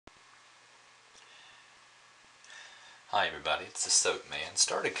Hi everybody, it's the Soap Man.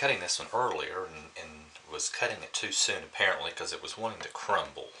 Started cutting this one earlier and was cutting it too soon apparently because it was wanting to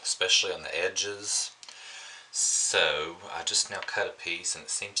crumble, especially on the edges. So I just now cut a piece and it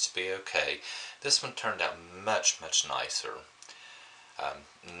seems to be okay. This one turned out much nicer.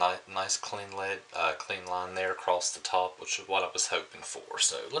 Nice clean line there across the top, which is what I was hoping for.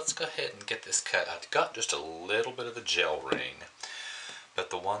 So let's go ahead and get this cut. I've got just a little bit of a gel ring. But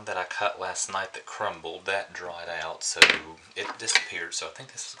the one that I cut last night that crumbled, that dried out, so it disappeared. So I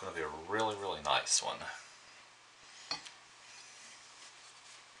think this is going to be a really nice one.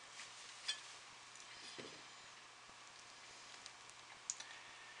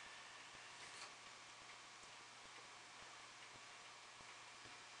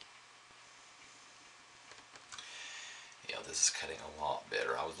 Yeah, this is cutting a lot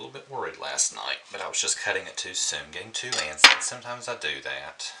better. I was a little bit worried last night, but I was just cutting it too soon, getting too antsy. Sometimes I do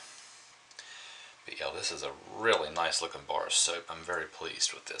that. But yeah, this is a really nice looking bar of soap. I'm very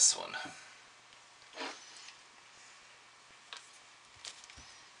pleased with this one.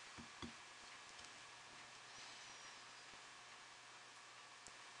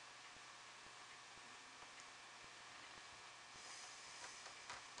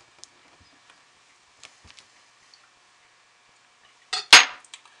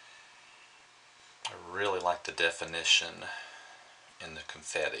 I really like the definition in the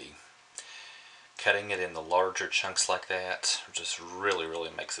confetti. Cutting it in the larger chunks like that just really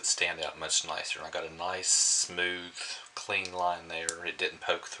makes it stand out much nicer. And I got a nice, smooth, clean line there. It didn't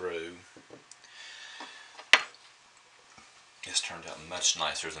poke through. This turned out much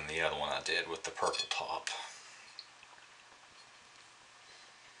nicer than the other one I did with the purple top.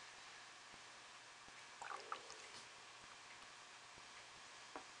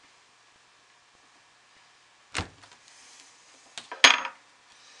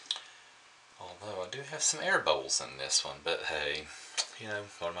 Although I do have some air bubbles in this one, but hey, you know,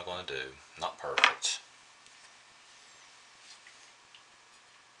 what am I going to do? Not perfect.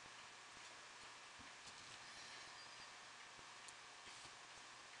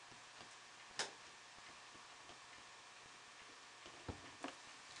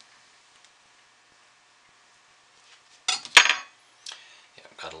 Yeah,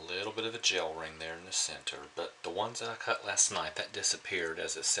 I've got a little bit of a gel ring there in the center, but the ones that I cut last night, that disappeared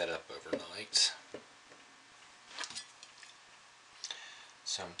as it set up overnight.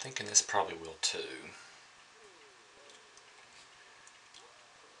 So I'm thinking this probably will too.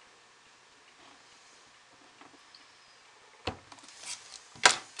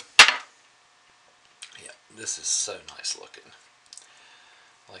 Yeah, this is so nice looking.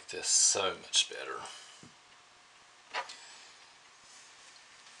 I like this so much better.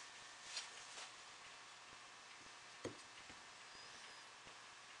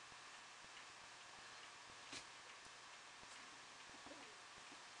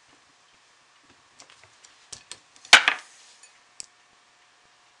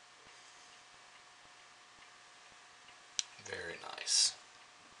 Very nice.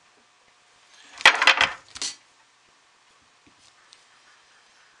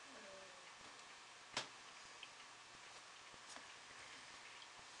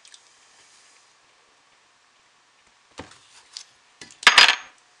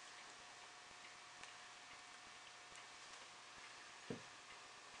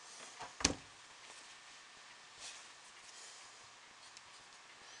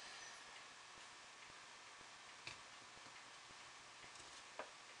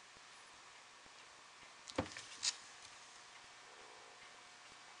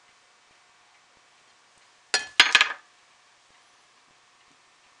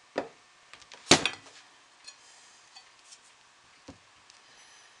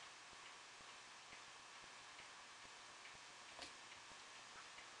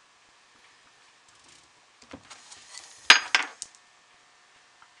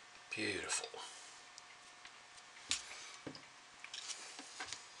 Beautiful.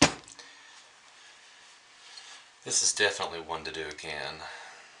 This is definitely one to do again.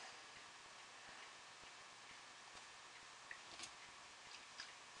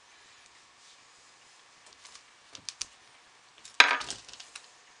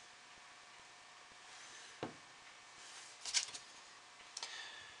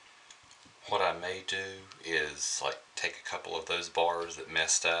 What I may do is like take a couple of those bars that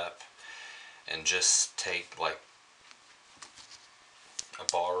messed up and just take like a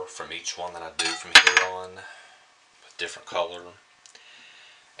bar from each one that I do from here on, a different color,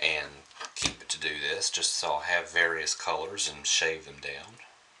 and keep it to do this just so I'll have various colors and shave them down,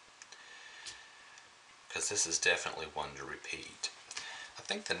 because this is definitely one to repeat. I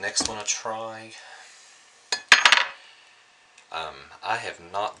think the next one I try I have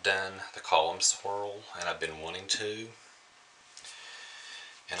not done the column swirl, and I've been wanting to.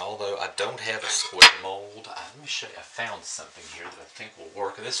 And although I don't have a square mold, let me show you, I found something here that I think will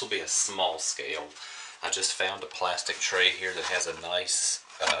work. And this will be a small scale. I just found a plastic tray here that has a nice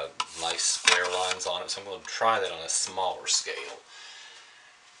square lines on it, so I'm going to try that on a smaller scale.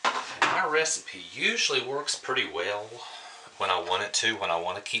 And my recipe usually works pretty well when I want it to, when I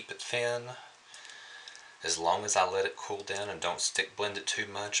want to keep it thin. As long as I let it cool down and don't blend it too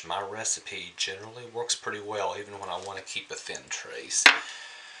much, my recipe generally works pretty well, even when I want to keep a thin trace.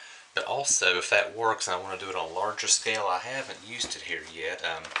 But also, if that works and I want to do it on a larger scale, I haven't used it here yet.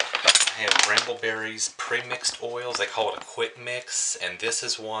 I have Brambleberry's pre-mixed oils. They call it a quick mix, and this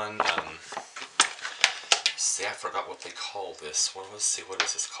is one. See, I forgot what they call this. Well, let's see, what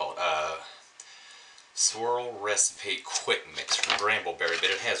is this called? Swirl Recipe Quick Mix from Brambleberry, but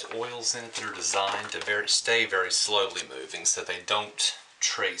it has oils in it that are designed to stay very slowly moving, so they don't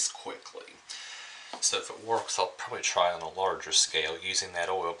trace quickly. So if it works, I'll probably try on a larger scale using that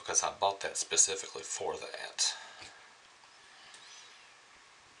oil, because I bought that specifically for that.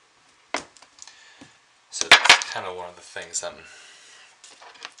 So that's kind of one of the things I'm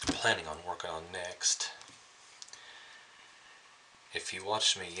planning on working on next. If you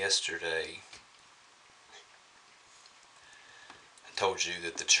watched me yesterday, I told you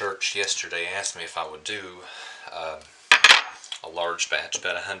that the church yesterday asked me if I would do a large batch,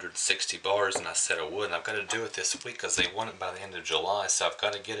 about 160 bars, and I said I would. And I've got to do it this week because they want it by the end of July, so I've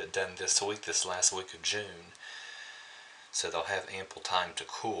got to get it done this week, this last week of June, so they'll have ample time to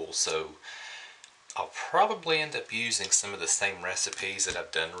cool. So I'll probably end up using some of the same recipes that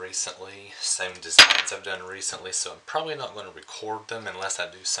I've done recently, same designs I've done recently, so I'm probably not going to record them unless I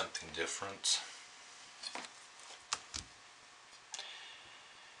do something different.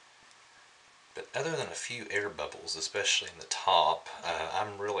 But other than a few air bubbles, especially in the top,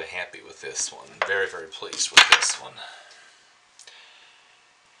 I'm really happy with this one. Very, very pleased with this one.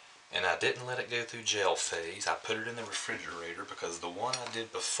 And I didn't let it go through gel phase. I put it in the refrigerator because the one I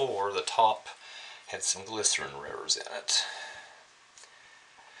did before, the top had some glycerin rivers in it.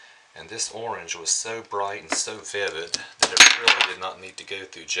 And this orange was so bright and so vivid that it really did not need to go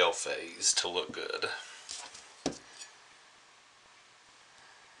through gel phase to look good.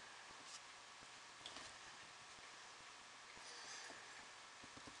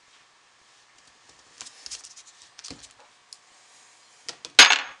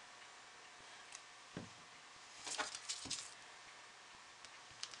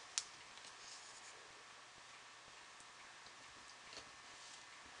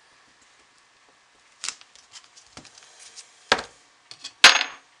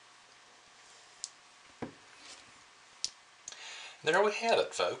 There we have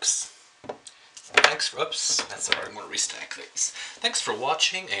it, folks. Oops, that's alright, I'm going to restack these. Thanks for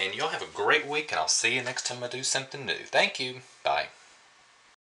watching, and y'all have a great week, and I'll see you next time I do something new. Thank you. Bye.